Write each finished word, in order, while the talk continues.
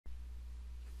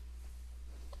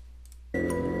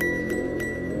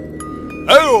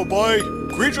Yo, everybody!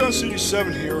 Great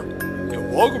CD7 here,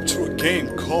 and welcome to a game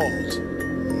called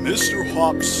Mr.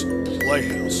 Hopp's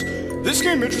Playhouse. This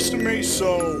game interested me,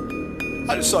 so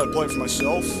I decided to play it for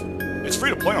myself. It's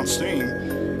free to play on Steam,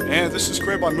 and this is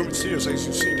created by Movement Studios, as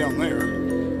you see down there.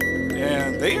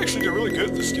 And they actually did really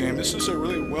good at this game. This is a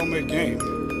really well-made game.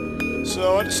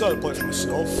 So I decided to play it for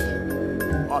myself.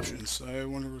 Options. I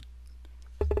wonder...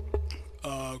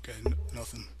 okay,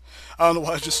 nothing. I don't know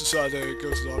why I just decided to go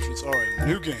to the options. Alright,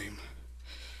 new game.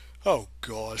 Oh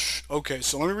gosh. Okay,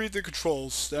 so let me read the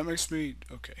controls. That makes me...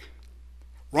 okay.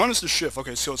 Run is the shift.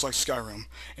 Okay, so it's like Skyrim.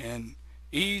 And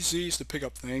E-Z is to pick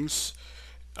up things.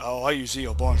 Oh, I use E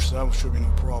a bunch, so that should be no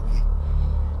problem.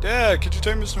 Dad, could you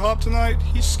take Mr. Hopp tonight?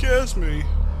 He scares me.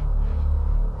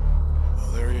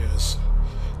 Oh, there he is.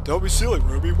 Don't be silly,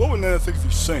 Ruby. What would Nana think if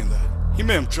you're saying that? He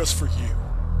made him just for you.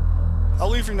 I'll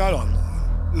leave your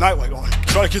nightlight on.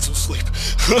 Try to get some sleep.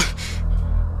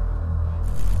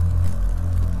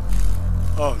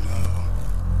 Oh no.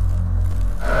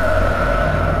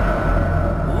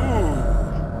 Ooh.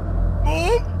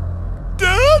 Mom?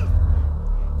 Dad?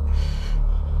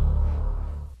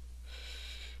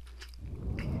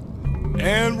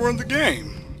 And we're in the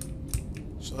game.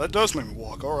 So that does make me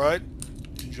walk, alright.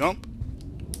 Jump.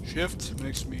 Shift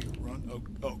makes me run.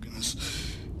 Oh goodness.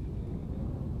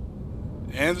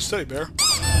 And the steady bear.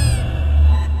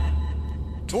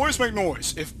 Toys make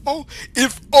noise. If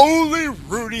only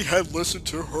Rudy had listened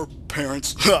to her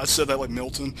parents. I said that like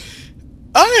Milton.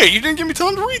 Hey, you didn't give me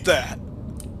time to read that.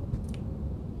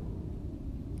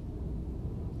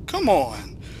 Come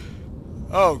on.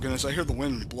 Oh goodness, I hear the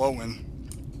wind blowing.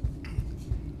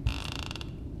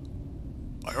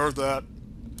 I heard that.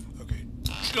 Okay,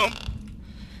 jump.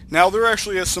 Now there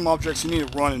actually is some objects you need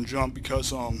to run and jump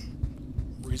because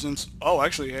reasons. Oh,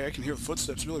 actually, I can hear the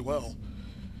footsteps really well.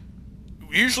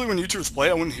 Usually when YouTubers play,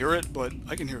 I wouldn't hear it, but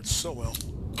I can hear it so well.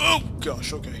 Oh,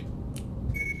 gosh, okay.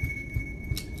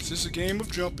 This is a game of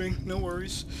jumping, no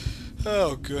worries.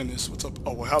 Oh, goodness, what's up?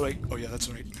 Oh, well, how do I... oh, yeah, that's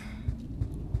right.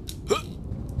 Huh.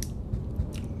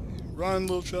 Run,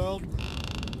 little child.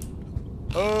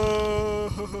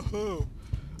 Oh,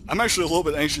 I'm actually a little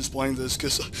bit anxious playing this,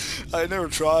 because I never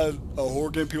tried a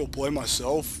horror game people play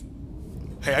myself.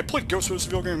 Hey, I played Ghostbusters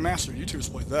Video Game Master. YouTubers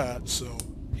played that, so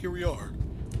here we are.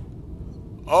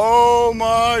 Oh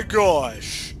my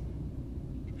gosh!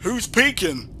 Who's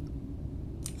peeking?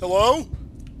 Hello?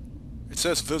 It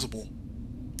says visible.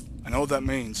 I know what that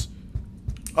means.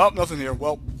 Oh, nothing here.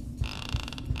 Well.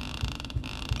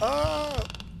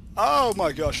 Oh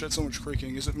my gosh, that's so much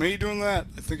creaking. Is it me doing that?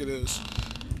 I think it is.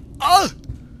 Ah!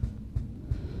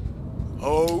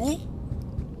 Oh!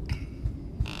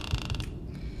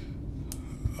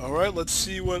 Alright, let's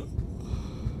see what...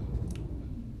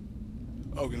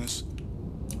 oh goodness.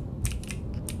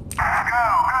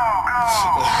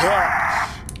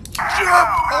 Jump!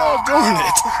 Oh, darn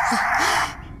it!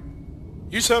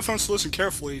 Use headphones to listen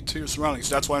carefully to your surroundings.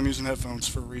 That's why I'm using headphones,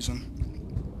 for a reason.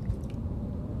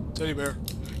 Teddy bear.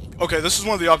 Okay, this is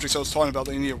one of the objects I was talking about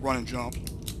that you need to run and jump.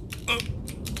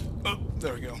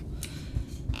 There we go.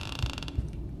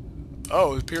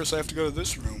 Oh, it appears I have to go to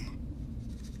this room.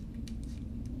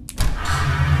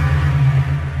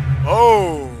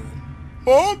 Oh!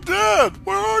 Mom, Dad,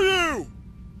 where are you?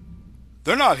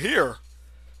 They're not here.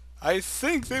 I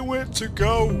think they went to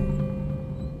go...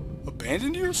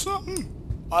 abandon you or something?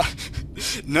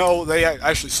 No, they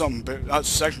actually something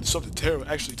terrible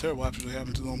actually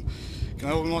happened to them. Can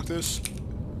I unlock this?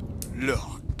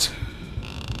 Locked.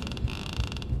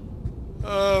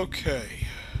 Okay.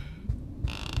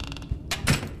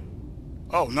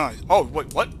 Oh, nice. Oh,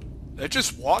 wait, what? It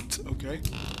just walked? Okay.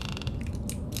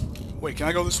 Wait, can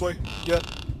I go this way yet?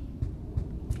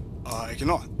 I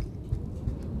cannot.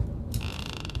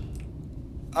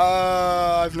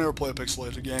 I've never played a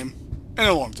pixelated game in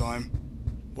a long time.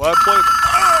 Well, I played...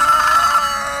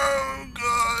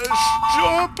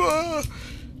 oh, gosh!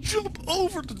 Jump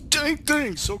over the dang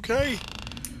things, okay?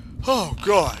 Oh,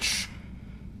 gosh.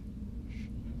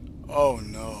 Oh,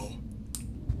 no.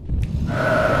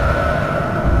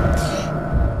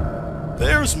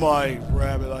 There's my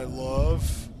rabbit I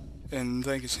love and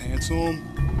think is handsome.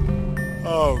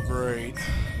 Oh, great.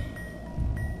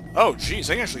 Oh, jeez,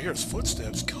 I can actually hear his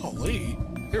footsteps. Golly,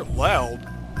 they're loud.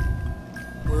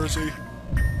 Where is he?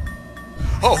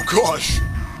 Oh, gosh.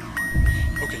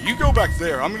 Okay, you go back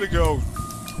there. I'm gonna go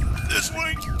this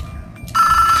way.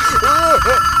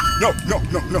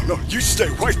 No. You stay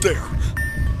right there.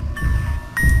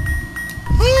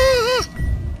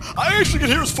 I actually can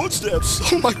hear his footsteps.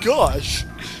 Oh, my gosh.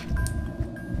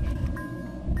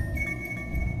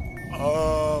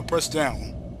 Press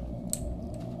down.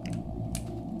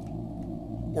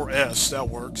 Or S, that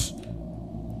works.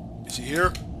 Is he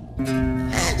here?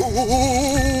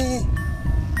 Oh!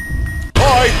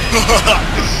 Hi!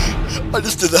 I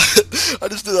just did that. I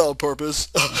just did that on purpose.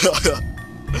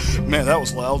 Man, that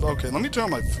was loud. Okay, let me turn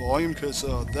on my volume because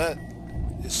that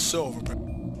is so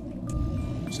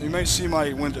overpowering. So you may see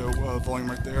my window volume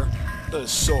right there. That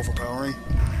is so overpowering.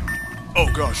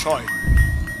 Oh gosh, hi.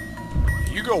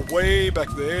 You go way back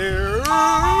there.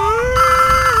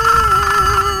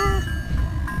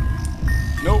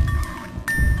 Nope.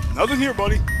 Nothing here,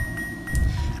 buddy.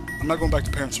 I'm not going back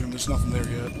to parents' room. There's nothing there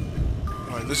yet.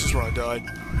 Alright, this is where I died.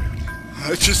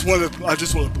 I just wanted to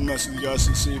mess with you guys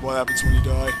and see what happens when you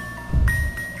die.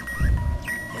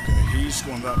 Okay, he's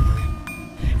going that way.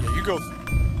 Yeah, you go.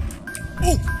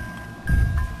 Oh!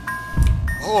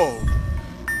 Oh!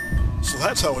 So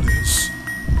that's how it is.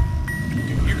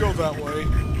 You go that way.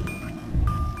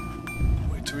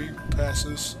 Wait till he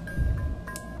passes.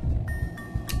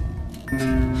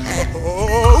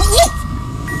 Oh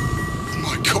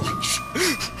my gosh!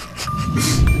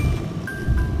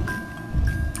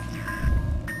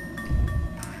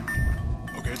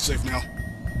 Okay, it's safe now.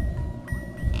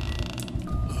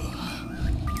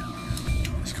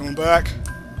 He's coming back.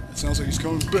 It sounds like he's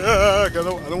coming back. I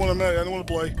don't want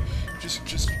to play.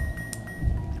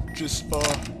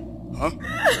 Huh?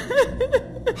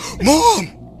 Mom!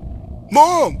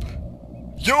 Mom!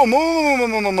 Yo,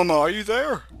 Mom, are you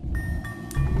there?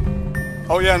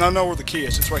 Oh yeah, and I know where the key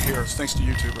is. It's right here. It's thanks to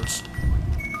YouTubers.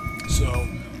 So,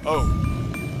 oh.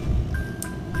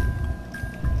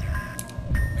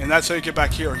 And that's how you get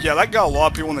back here. Yeah, that got a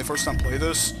lot of people when they first time play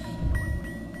this.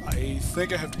 I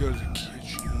think I have to go to the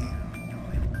kitchen.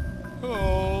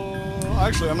 Oh,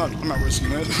 actually, I'm not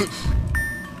risking it.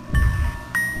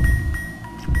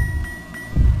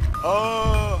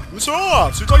 Mr.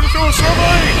 Hopp, you like to fill a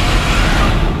survey?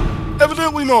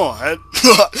 Evidently not.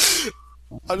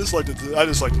 I just like the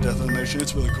death animation.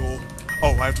 It's really cool.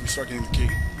 Oh, I have to start getting the key.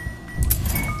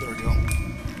 There we go.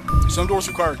 Some doors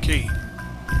require a key.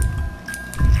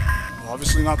 Well,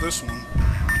 obviously not this one.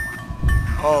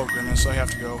 Oh goodness, I have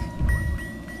to go.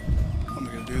 I'm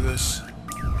gonna do this.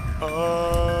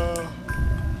 Oh,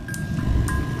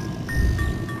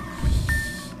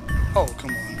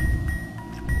 come on.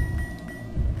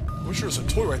 I wish there was a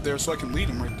toy right there so I can lead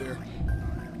him right there.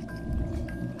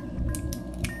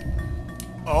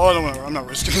 Oh, I'm not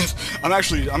risking it. I'm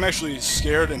actually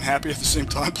scared and happy at the same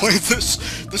time playing this.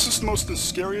 This is the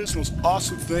scariest, most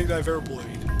awesome thing that I've ever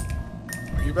played.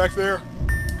 Are you back there?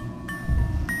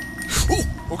 Ooh,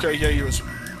 okay, yeah, he was.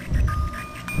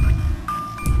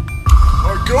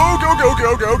 Alright, go, go,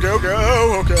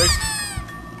 okay.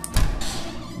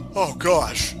 Oh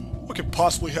gosh, what could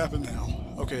possibly happen now?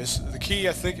 Okay, so the key,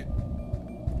 I think,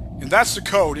 and that's the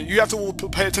code. You have to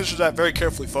pay attention to that very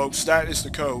carefully, folks. That is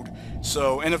the code.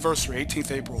 So, anniversary,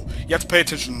 18th April. You have to pay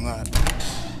attention to that.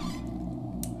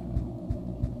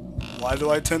 Why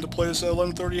do I tend to play this at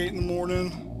 11:38 in the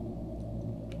morning?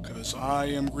 Because I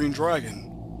am Green Dragon.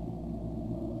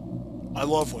 I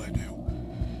love what I do.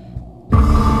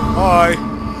 Hi!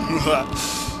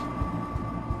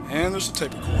 And there's the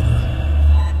tape recorder.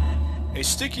 A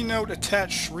sticky note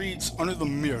attached reads under the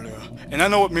mirror. And I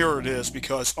know what mirror it is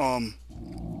because, I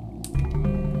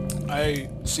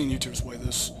seen YouTubers play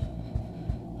this.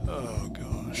 Oh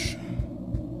gosh.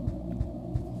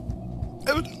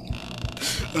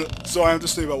 So I have to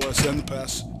think about what I said in the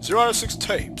past. 0 out of 6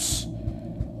 tapes.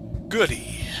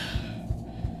 Goody.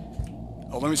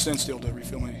 Oh, let me stand still to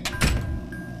refill me.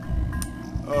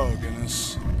 Oh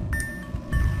goodness.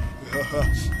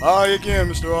 Hi again,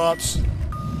 Mr. Hops.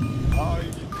 Hi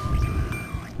again.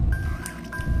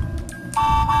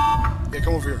 Yeah,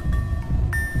 come over here.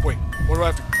 Wait, where do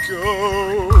I have to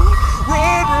go?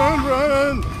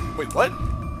 Run! Wait, what?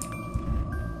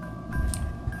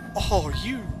 Oh,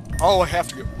 you... Oh, I have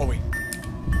to go... Oh, wait.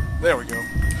 There we go.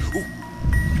 Ooh.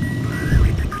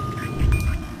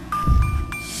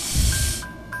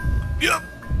 Yep.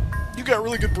 You got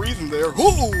really good breathing there.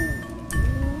 Ooh.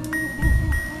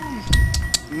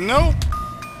 Nope.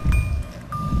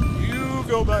 You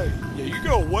go back. Yeah, you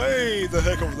go way the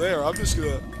heck over there. I'm just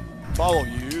gonna follow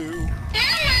you.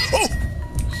 Oh!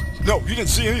 No, you didn't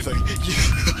see anything.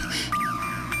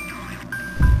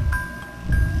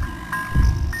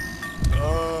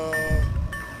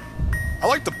 I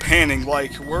like the panning,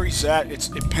 like where he's at, it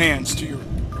pans to your...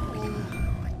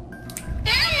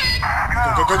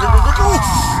 Go!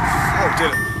 Oh, it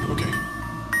did it. Okay.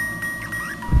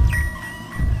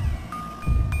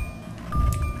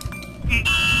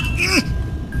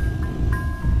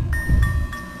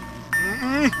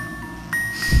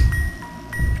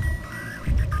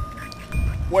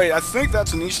 Wait, I think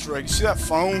that's an Easter egg. See that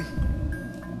phone?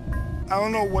 I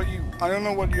don't know what you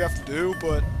have to do,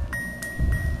 but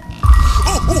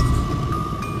oh!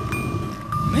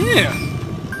 Man,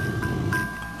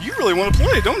 you really want to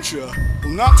play, don't you?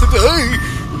 Well, not today.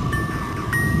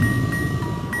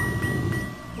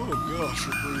 Oh gosh,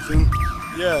 you're breathing.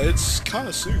 Yeah, it's kind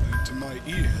of soothing to my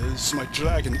ears, my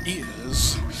dragon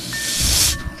ears.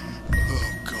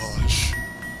 Oh gosh.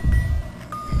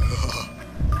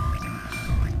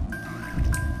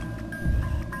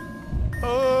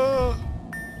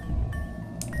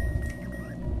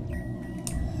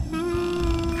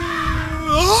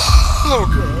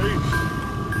 Okay.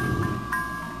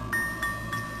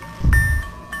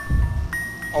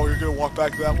 Oh, you're gonna walk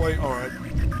back that way? Alright.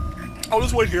 I'll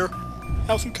just wait here.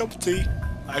 Have some cup of tea.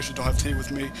 I actually don't have tea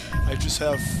with me. I just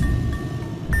have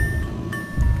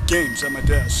games at my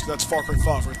desk. That's Far Cry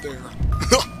 5 right there.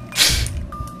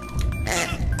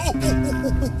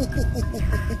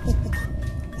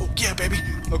 Oh, yeah, baby.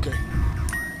 Okay.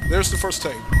 There's the first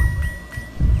tape.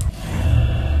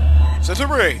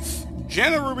 September 8th.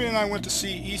 Jana, Ruby, and I went to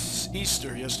see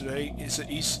Easter yesterday. It's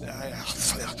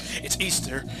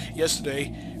Easter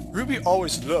yesterday. Ruby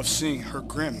always loved seeing her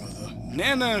grandmother.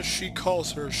 Nana, she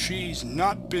calls her. She's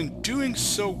not been doing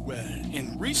so well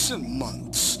in recent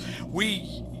months.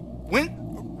 We went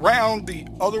round the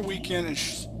other weekend and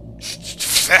she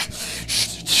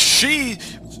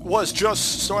was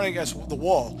just staring at the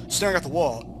wall.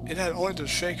 It had only to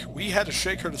shake. We had to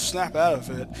shake her to snap out of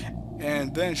it.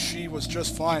 And then she was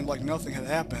just fine, like nothing had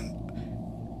happened.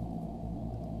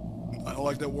 I don't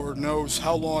like that word. Knows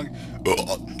how long,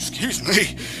 excuse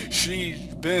me, she's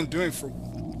been doing for.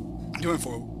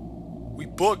 We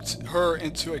booked her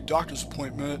into a doctor's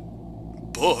appointment.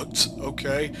 Booked?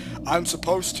 Okay. I'm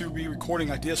supposed to be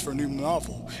recording ideas for a new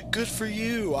novel. Good for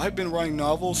you. I've been writing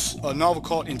novels. A novel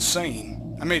called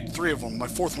Insane. I made 3 of them. My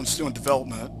 4th one's still in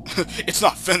development. It's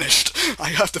not finished. I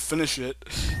have to finish it.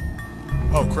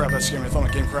 Oh crap, that scared me. I thought my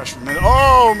game crashed for a minute.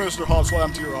 Oh, Mr. Hobbs, what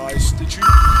happened to your eyes? Did you...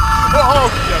 Oh,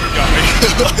 yeah,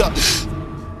 he got me.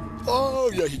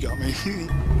 Oh, yeah, he got me.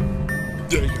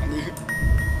 Yeah, he got me.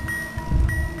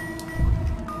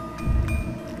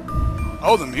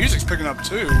 Oh, the music's picking up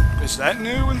too. Is that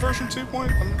new in version 2.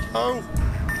 Oh,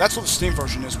 that's what the Steam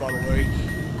version is, by the way.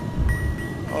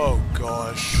 Oh,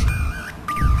 gosh.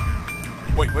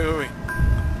 Wait.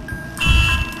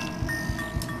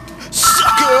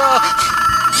 Sucker!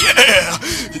 Yeah!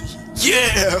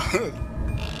 Yeah!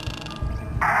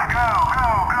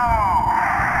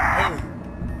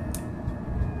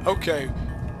 Oh. Okay.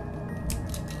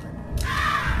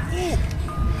 Ooh.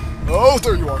 Oh,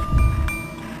 there you are.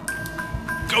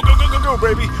 Go,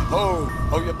 baby! Oh,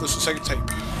 yep, this is the second tape.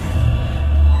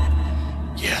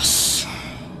 Yes.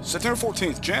 September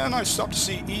 14th. Jan and I stopped to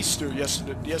see Easter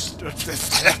yesterday.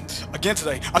 Again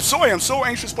today. I'm so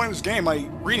anxious playing this game. My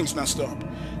reading's messed up.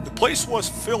 The place was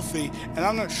filthy, and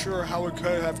I'm not sure how it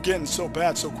could have gotten so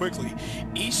bad so quickly.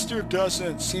 Easter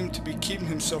doesn't seem to be keeping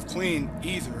himself clean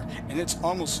either, and it's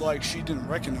almost like she didn't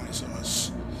recognize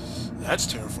us. That's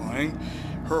terrifying.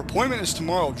 Her appointment is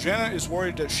tomorrow. Jenna is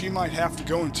worried that she might have to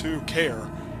go into care.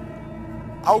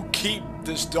 I'll keep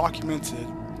this documented.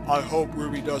 I hope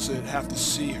Ruby doesn't have to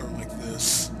see her like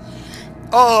this.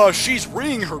 She's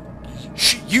reading her...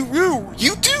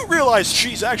 You do realize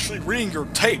she's actually reading her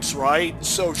tapes, right?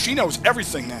 So she knows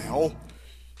everything now.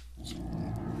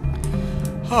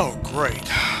 Oh, great.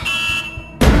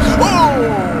 Oh!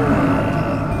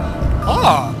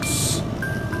 Hops!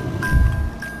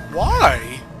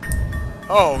 Why?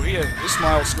 Oh, his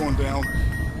smile's going down.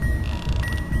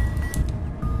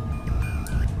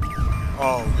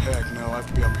 Oh, heck no, I have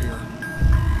to be up here.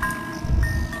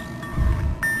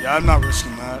 Yeah, I'm not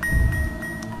risking that.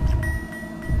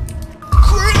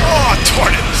 Oh,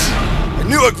 darn it! I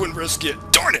knew I wouldn't risk it.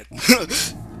 Darn it!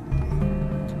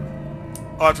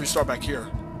 I'll have to restart back here.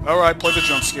 Alright, play the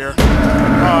jump scare.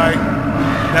 Hi.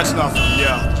 That's nothing,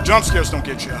 yeah. Jump scares don't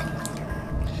get you.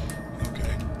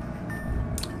 Okay.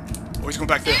 Oh, he's going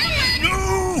back there.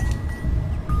 No!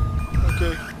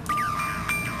 Okay.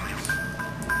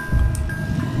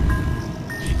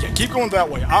 Yeah, keep going that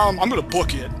way. I'm gonna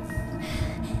book it.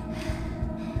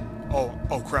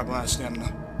 Oh crap, I'm out of stamina.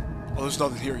 Oh, there's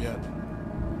nothing here yet.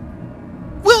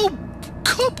 Well,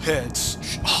 Cupheads!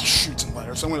 Oh, shoots and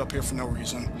ladders. I went up here for no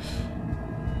reason.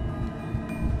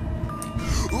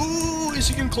 Ooh, is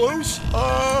he getting close?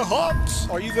 Hops,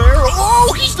 are you there?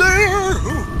 Oh, he's there!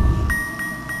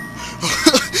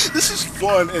 This is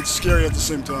fun and scary at the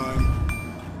same time.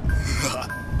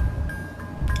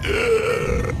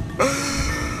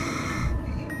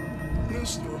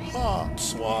 Mr.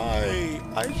 Hops, why?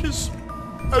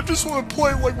 I just want to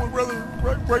play like what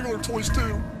regular toys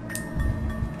do.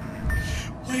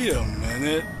 Wait a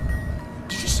minute.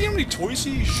 Did you see how many toys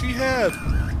she had?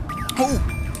 Oh!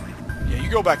 Yeah, you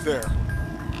go back there.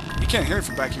 He can't hear me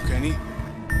from back here, can he?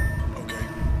 Okay.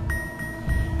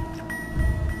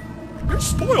 You're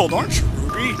spoiled, aren't you,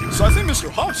 Ruby? So I think Mr.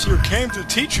 Hops here came to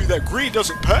teach you that greed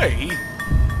doesn't pay.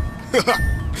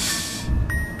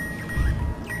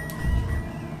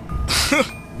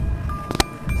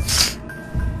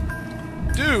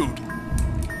 Dude!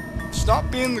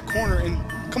 Stop being in the corner and...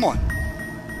 Come on.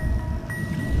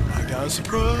 I got a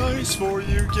surprise for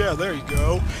you. Yeah, there you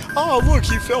go. Oh, look,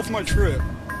 he fell for my trip.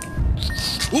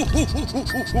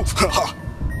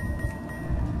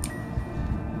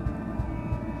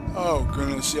 Oh,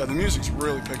 goodness. Yeah, the music's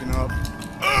really picking up.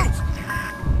 Oh!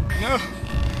 No.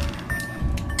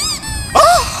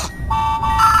 Ah!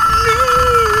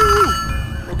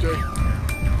 No! Okay.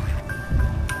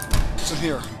 What's in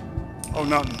here? Oh,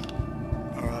 nothing.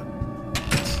 Alright.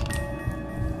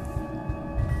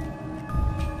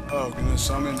 Oh, goodness,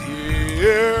 I'm in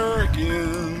here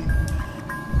again.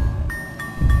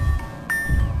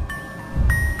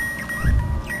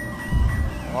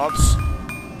 Oops.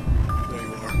 There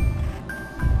you are.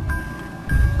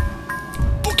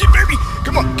 Okay, baby!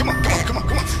 Come on, come on, come on, come on,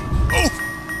 come on! Oh!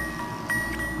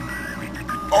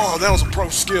 Oh, that was a pro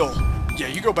skill. Yeah,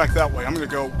 you go back that way. I'm gonna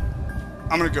go,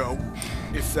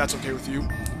 if that's okay with you.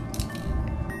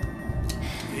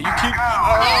 Yeah, you keep...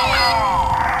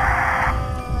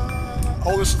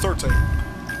 Oh, this is the third tape.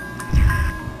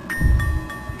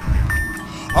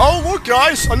 Oh, look,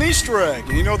 guys! An Easter egg!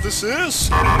 And you know what this is?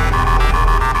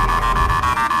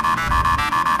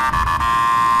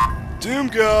 Doom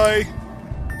guy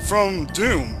from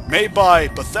Doom, made by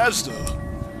Bethesda.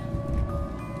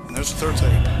 And there's the third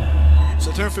tape.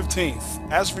 September 15th.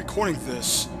 As of recording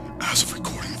this,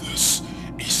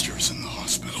 Easter's in the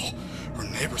hospital. Her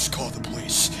neighbors called the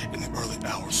police in the early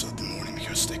hours of the morning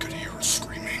because they could hear her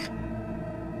screaming.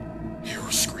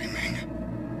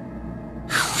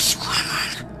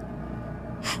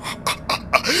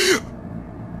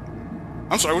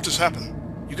 I'm sorry, what just happened?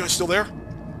 You guys still there?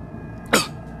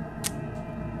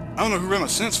 I don't know who ran my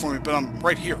sentence for me, but I'm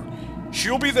right here.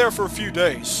 She'll be there for a few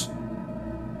days.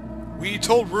 We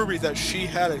told Ruby that she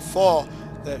had a fall,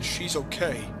 that she's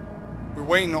okay. We're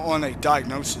waiting on a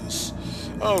diagnosis.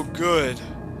 Oh, good.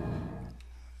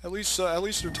 At least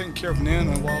they're taking care of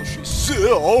Nana while she's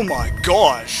still. Oh my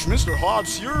gosh, Mr.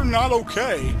 Hobbs, you're not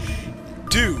okay.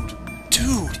 Dude,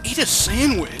 eat a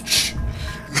sandwich.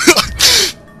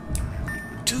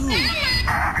 Dude.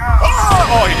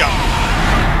 Oh, you got me.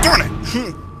 Darn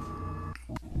it.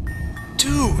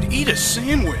 Dude, eat a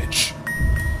sandwich.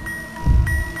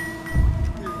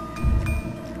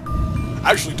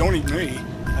 Actually, don't eat me.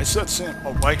 I said sand.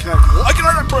 Oh, why can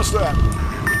I not press that?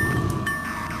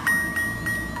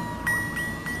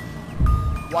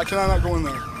 Why can I not go in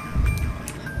there?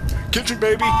 Kitchen,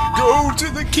 baby. Go to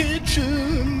the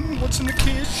kitchen. What's in the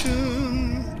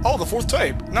kitchen? Oh, the fourth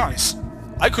tape. Nice.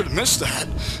 I could have missed that.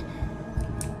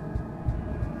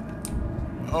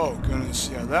 Oh, goodness.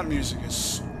 Yeah, that music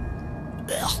is...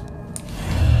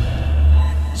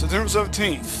 September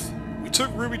 17th. We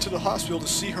took Ruby to the hospital to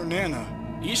see her Nana.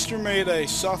 Easter made a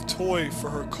soft toy for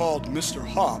her called Mr.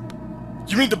 Hopp.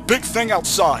 You mean the big thing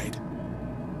outside?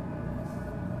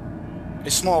 A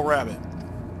small rabbit.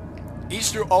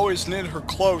 Easter always knitted her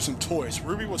clothes and toys.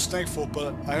 Ruby was thankful,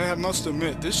 but I must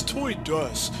admit, this toy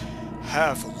does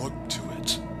have a look to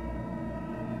it.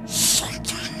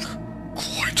 Something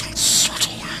quite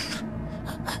unsettling.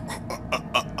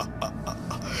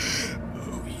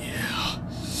 Oh yeah.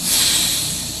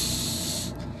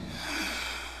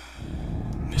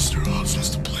 Mr. Hobbs wants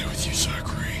to play with you,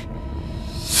 Zachary.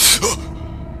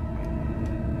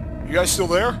 You guys still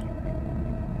there?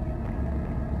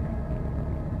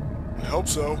 I hope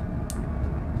so.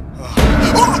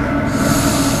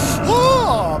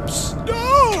 Hobbs!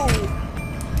 No!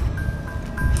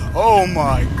 Oh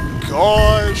my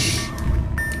gosh!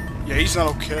 Yeah, he's not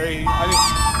okay.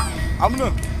 I'm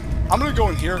gonna go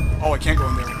in here. Oh, I can't go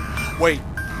in there. Wait,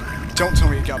 don't tell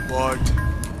me it got bugged.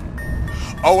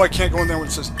 Oh, I can't go in there when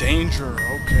it says danger.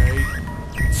 Okay.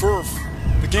 For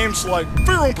the game's like,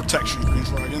 for your own protection, Green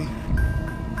Dragon.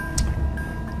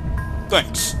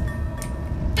 Thanks.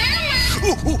 Why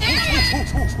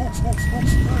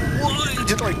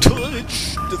did I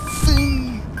touch the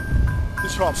thing?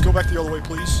 Mr. Hobbs, go back the other way,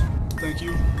 please. Thank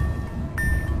you.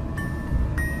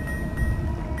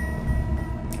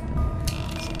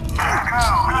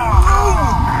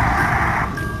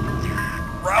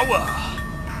 Rowa!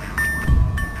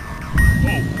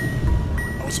 Oh.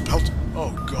 I was about to... Oh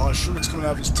gosh, sugar's coming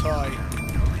out of his tie.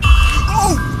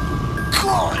 Oh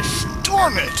gosh,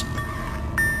 darn it!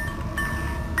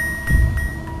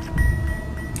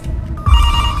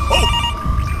 Oh!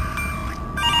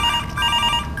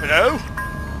 Hello?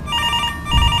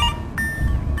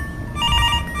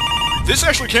 This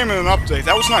actually came in an update.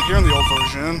 That was not here in the old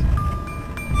version.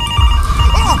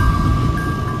 Oh!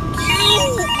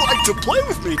 You like to play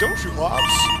with me, don't you, Hops?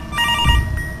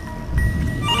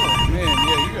 Oh man,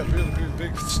 yeah, you got really, really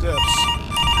big steps.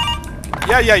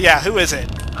 Yeah, who is it?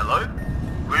 Hello?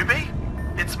 Ruby?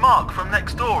 It's Mark from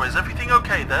next door. Is everything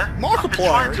okay there?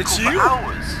 Markiplier, it's you?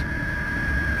 Hours.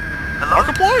 Hello?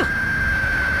 Markiplier!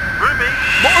 Ruby?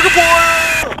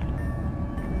 Markiplier!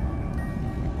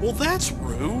 Well, that's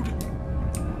rude.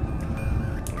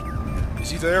 Is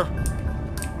he there?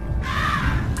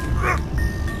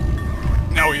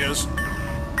 Now he is.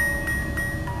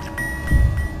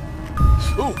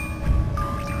 Ooh.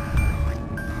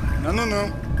 No.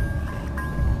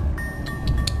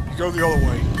 You go the other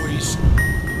way, please.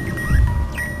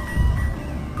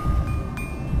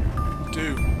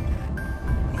 Dude.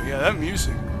 Oh yeah, that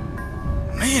music.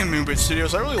 Man, Moonbit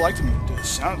Studios, I really like the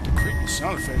sound, the creepy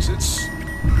sound effects. It's... You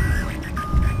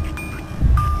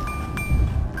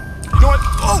know what?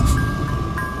 Oh!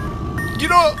 You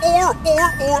know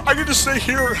what? Or, I can just stay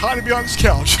here hiding behind this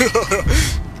couch.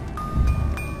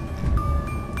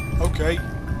 Okay.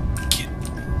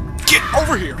 Get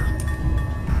over here!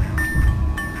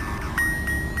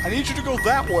 I need you to go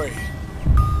that way.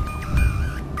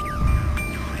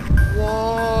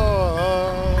 Whoa.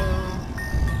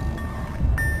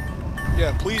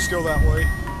 Yeah, please go that way.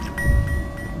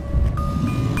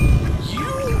 You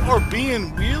are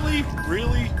being really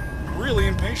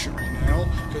impatient right now,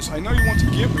 because I know you want to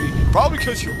get me, probably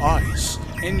because your eyes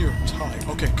and your type.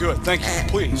 Okay, good, thank you,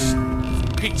 please.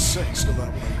 For Pete's sakes, go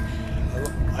that way.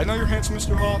 I know you're handsome,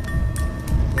 Mr. Hopp,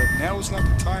 but now is not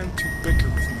the time to bicker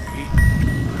with me.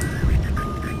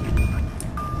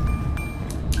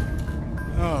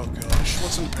 Oh gosh,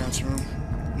 what's in the parents' room?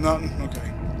 Nothing, okay.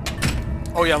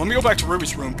 Oh yeah, let me go back to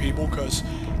Ruby's room, people, because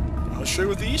I'll show you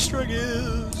what the Easter egg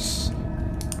is.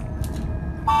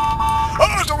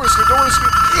 Oh, don't risk it, don't risk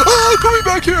it! Oh, put me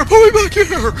back here, put me back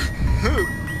here!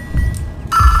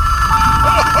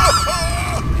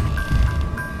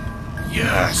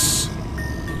 Yes!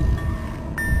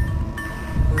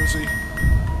 Where is he?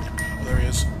 Oh, there he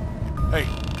is.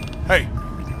 Hey!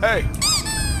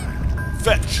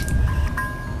 Fetch!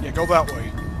 Yeah, go that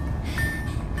way.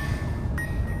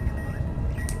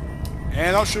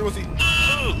 And I'll shoot with the...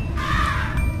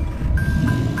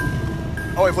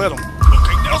 Oh, I've let him.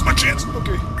 Okay, now's my chance!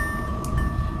 Okay.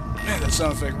 Man, that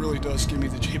sound effect really does give me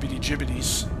the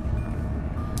jibbity-jibbities.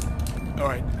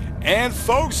 Alright. And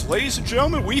folks, ladies and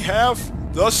gentlemen, we have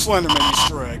the Slenderman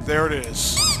Easter egg. There it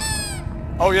is.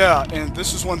 Oh yeah, and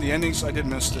this is one of the endings. I did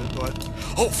miss it, but...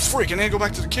 Oh, freak, I need to go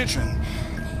back to the kitchen.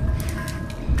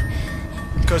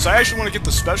 Because I actually want to get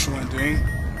the special ending.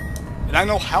 And I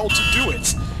know how to do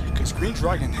it. Because Green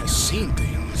Dragon has seen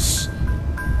things.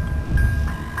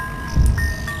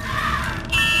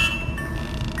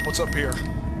 What's up here?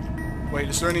 Wait,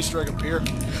 is there an Easter egg up here?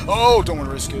 Oh, don't want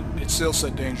to risk it. It still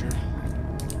said danger.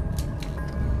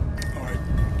 Alright.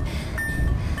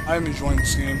 I am enjoying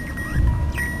this game.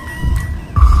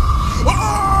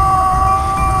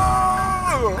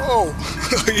 Oh!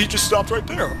 He just stopped right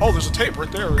there. Oh, there's a tape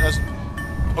right there.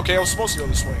 Okay, I was supposed to go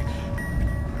this way.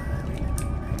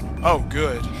 Oh,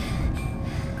 good.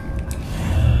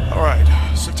 Alright,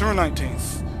 September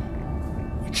 19th.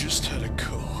 We just had a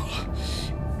call.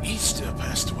 Easter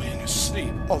passed away in his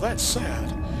sleep. Oh, that's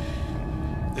sad.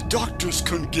 The doctors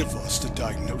couldn't give us the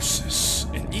diagnosis,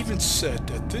 and even said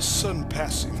that this sudden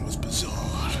passing was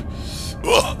bizarre.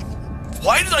 Ugh!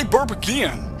 Why did I burp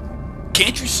again?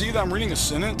 Can't you see that I'm reading a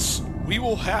sentence? We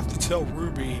will have to tell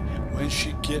Ruby when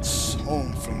she gets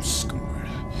home from school.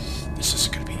 This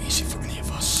isn't going to be easy for any of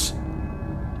us.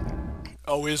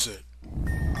 Oh, is it?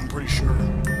 I'm pretty sure.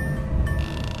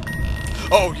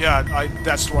 Oh, yeah,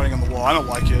 that's the writing on the wall. I don't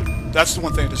like it. That's the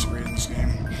one thing I disagree with in this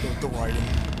game. The writing.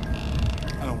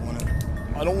 I don't want it.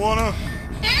 I don't want to.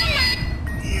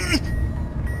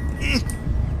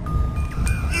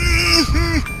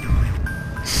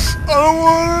 I don't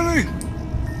want any.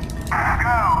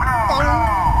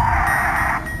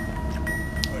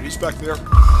 Alright, he's back there.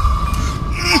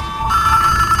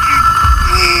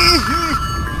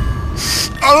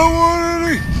 I don't want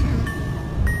any.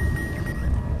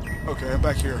 Okay, I'm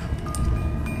back here.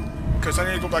 Because I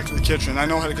need to go back to the kitchen. I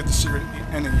know how to get the secret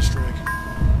ending Easter egg.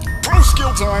 Pro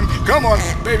skill time! Come on,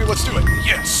 baby, let's do it.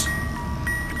 Yes!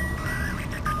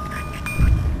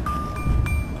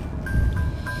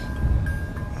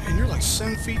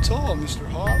 7 feet tall, Mr.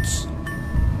 Hops.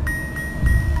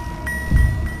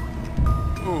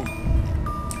 Ooh.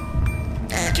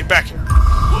 Get back here.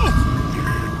 Ooh.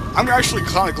 I'm actually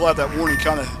kind of glad that warning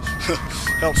kind of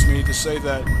helps me to say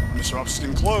that Mr. Hops is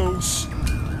getting close.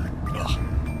 Ugh.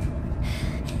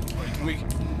 Alright, can we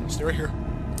stay right here?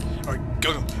 Alright,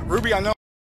 go. Ruby, I know.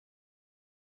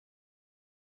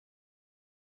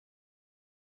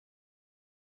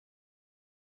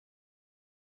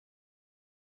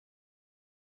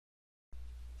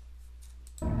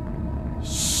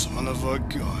 Son of a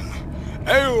gun.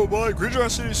 Hey everybody, Green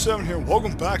City 7 here.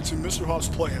 Welcome back to Mr. Hopp's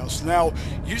Playhouse. Now,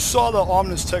 you saw the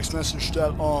ominous text message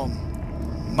that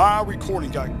my recording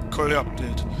got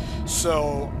corrupted.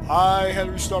 So I had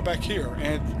to restart back here.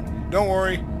 And don't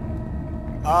worry,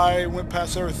 I went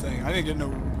past everything. I didn't get no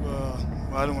well,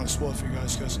 I don't want to spoil it for you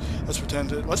guys because let's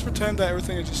pretend that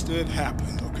everything I just did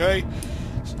happened, okay?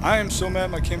 I am so mad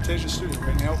at my Camtasia Studio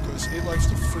right now because it likes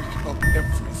to freak up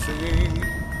everything.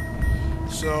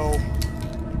 So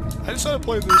I decided to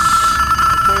play this.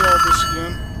 I played all this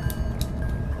again.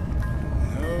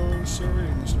 No, sorry,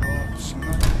 Mr. Hops,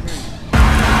 not with me.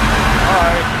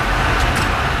 Alright.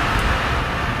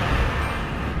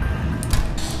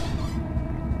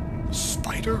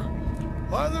 Spider?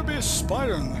 Why would there be a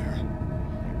spider in there?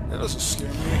 That doesn't scare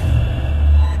me.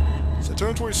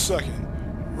 September 22nd.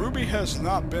 Ruby has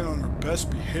not been on her best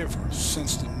behavior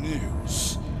since the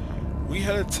news. We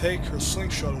had to take her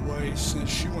slingshot away since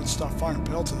she wouldn't stop firing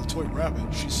Bell to the toy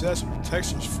rabbit. She says it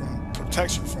protects her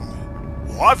from it.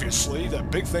 Well, obviously, that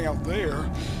big thing out there,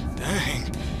 dang,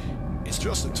 it's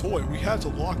just a toy. We had to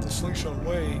lock the slingshot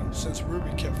away since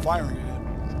Ruby kept firing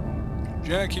it.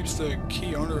 Janet keeps the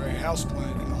key under a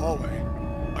houseplant in the hallway,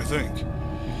 I think.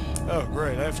 Oh,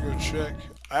 great, I have to go check.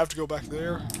 I have to go back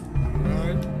there.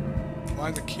 Alright,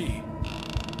 find the key.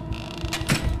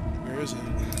 Where is it?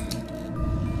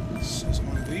 Is it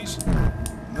one of these?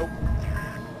 Nope.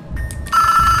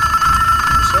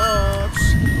 Stops.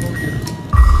 Over here.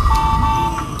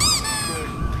 Okay.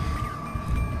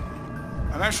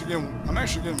 I'm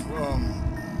actually getting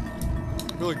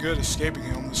really good at escaping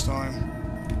him this time.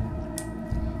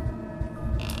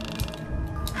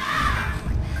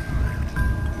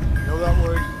 Go that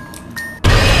way.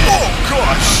 Oh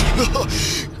gosh!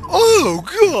 Oh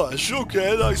gosh! Okay, I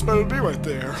didn't expect it to be right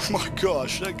there. Oh my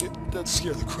gosh, that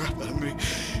scared the crap out of me.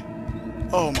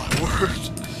 Oh my word!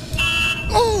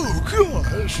 Oh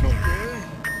gosh! Okay.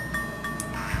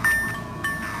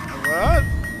 Alright.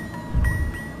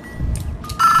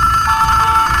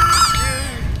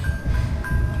 Okay.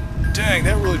 Dang,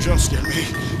 that really jump scared me.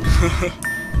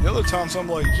 The other times I'm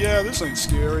like, yeah, this ain't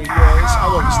scary. Yeah, I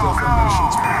love the stealth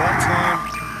animations, but that time.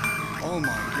 Oh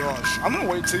my gosh. I'm gonna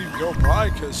wait till you go by,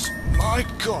 because, my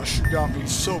gosh, you got me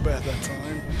so bad that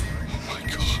time. Oh my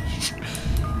gosh.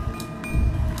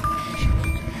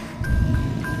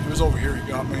 He was over here, he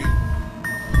got me.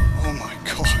 Oh my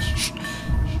gosh.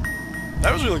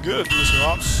 That was really good, Mr.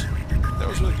 Hops. That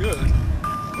was really good.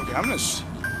 Okay, I'm gonna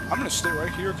stay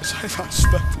right here, because I not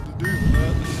expected to do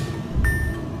that.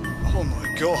 Oh my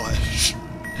gosh.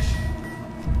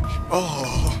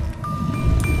 Oh.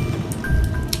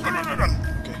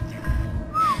 Okay.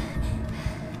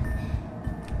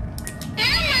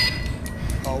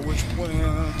 Oh, which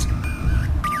plant?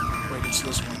 Wait, it's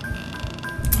this one.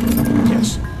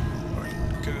 Yes. Alright,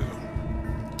 good.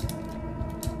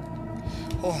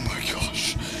 Oh my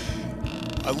gosh.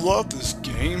 I love this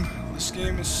game. This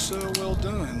game is so well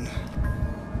done.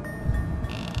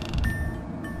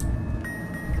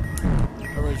 I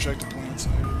already checked the plants.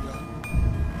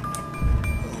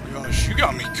 Oh gosh, you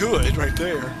got me good right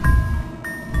there.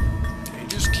 Okay,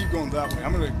 just keep going that way.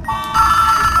 I'm gonna book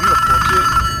it.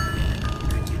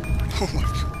 Oh my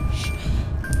gosh.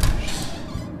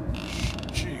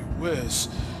 Gee whiz.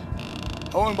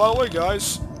 Oh, and by the way,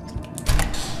 guys,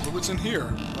 look what's in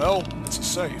here. Well, it's a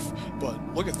safe, but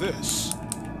look at this.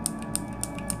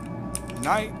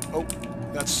 Oh,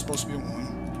 that's supposed to be a 1.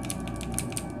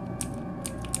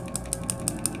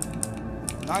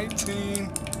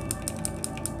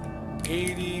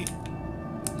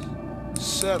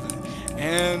 1987,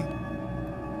 and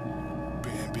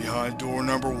behind door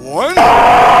number 1,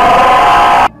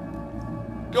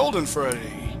 Golden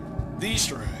Freddy, the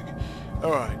Easter egg.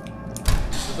 Alright,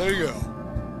 so there you go.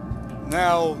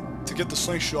 Now, to get the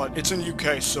slingshot, it's in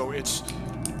UK, so it's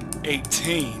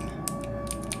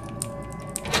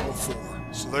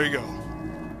 1804. So there you go.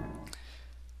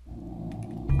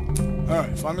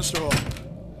 Alright, find Mr. Hopp.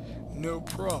 No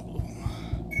problem.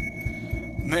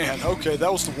 Man, okay,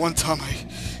 that was the one time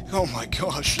Oh my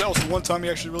gosh, that was the one time he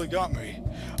actually really got me.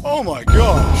 Oh my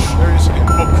gosh, there he is again.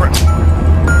 Oh crap.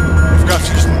 I forgot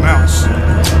to use the mouse.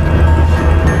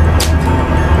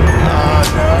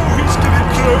 No, he's getting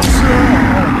closer. Oh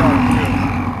my god,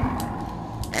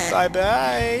 I'm good.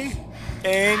 Bye-bye.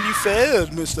 And you failed,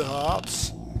 Mr.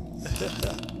 Hops.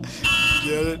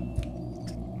 Get it?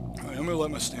 Alright, I'm gonna let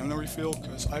my stamina refill,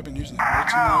 because I've been using it way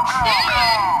too much.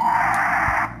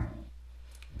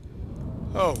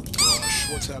 Oh gosh,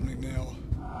 what's happening now?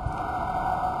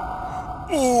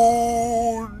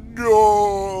 Oh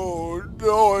no!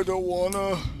 No, I don't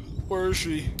wanna. Where is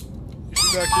she? Is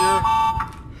she back here?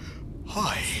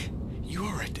 Hi, you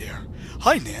are right there.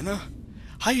 Hi, Nana.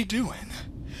 How you doing?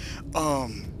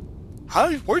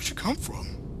 Where'd you come from?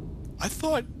 I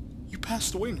thought you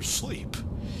passed away in your sleep.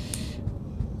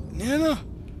 Nana?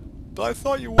 But I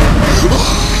thought you were...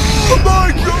 Oh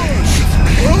my gosh!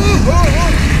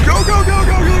 Go, go, go, go, go, go, go, go, go, go,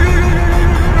 go, go!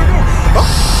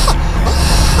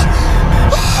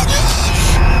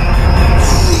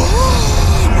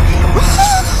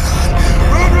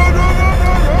 Run, run, run, run, run,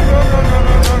 run, run, run, run,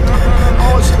 run, run, run, run.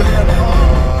 Oh, it's the hand.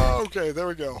 Okay, there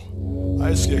we go. I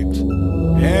escaped.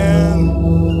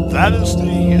 And that is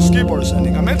the escape artist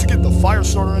ending. I meant to get the fire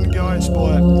starter ending, guys,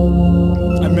 but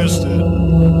I missed it.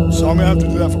 So I'm going to have to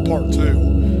do that for part 2.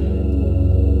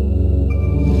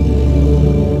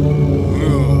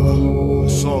 I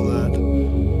saw that.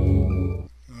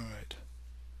 Alright.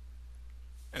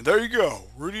 And there you go.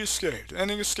 Rudy escaped.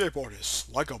 Ending escape artist.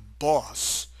 Like a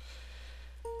boss.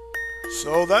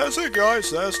 So that is it, guys.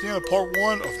 That is the end of part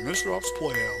 1 of Mr. Hopp's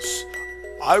Playhouse.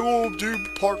 I will do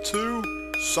part 2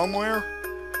 somewhere.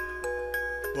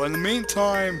 But in the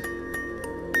meantime,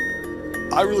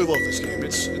 I really love this game.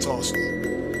 It's awesome.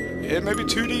 It may be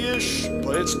 2D-ish,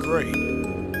 but it's great.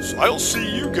 So I'll see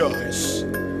you guys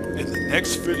in the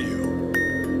next video.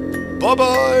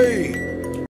 Bye-bye!